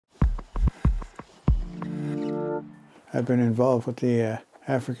I've been involved with the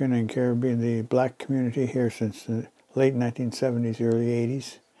African and Caribbean, the black community here since the late 1970s, early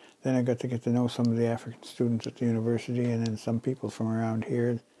 80s. Then I got to get to know some of the African students at the university and then some people from around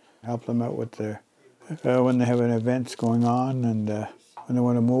here, help them out with their, when they have events going on and when they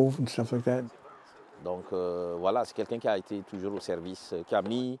want to move and stuff like that. Donc voilà, c'est quelqu'un qui a été toujours au service, qui a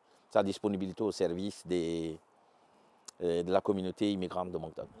mis sa disponibilité au service de la communauté immigrante de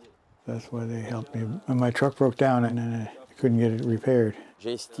Moncton. That's why they helped me. When my truck broke down and I couldn't get it repaired.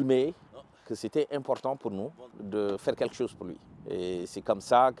 J'ai estimé que c'était important pour nous de faire quelque chose pour lui. Et c'est comme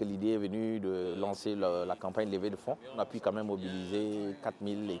ça que l'idée est venue de lancer la campagne levée de fonds. On a pu quand même mobiliser 4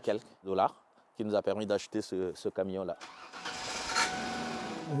 000 et quelques dollars qui nous a permis d'acheter ce camion-là.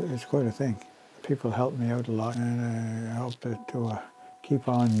 It's quite a thing. People help me out a lot and I hope to keep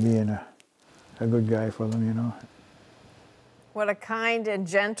on being a good guy for them, you know. What a kind and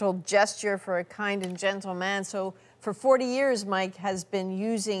gentle gesture for a kind and gentle man. So for 40 years, Mike has been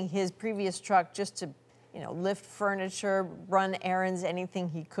using his previous truck just to, lift furniture, run errands, anything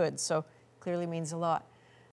he could. So clearly means a lot.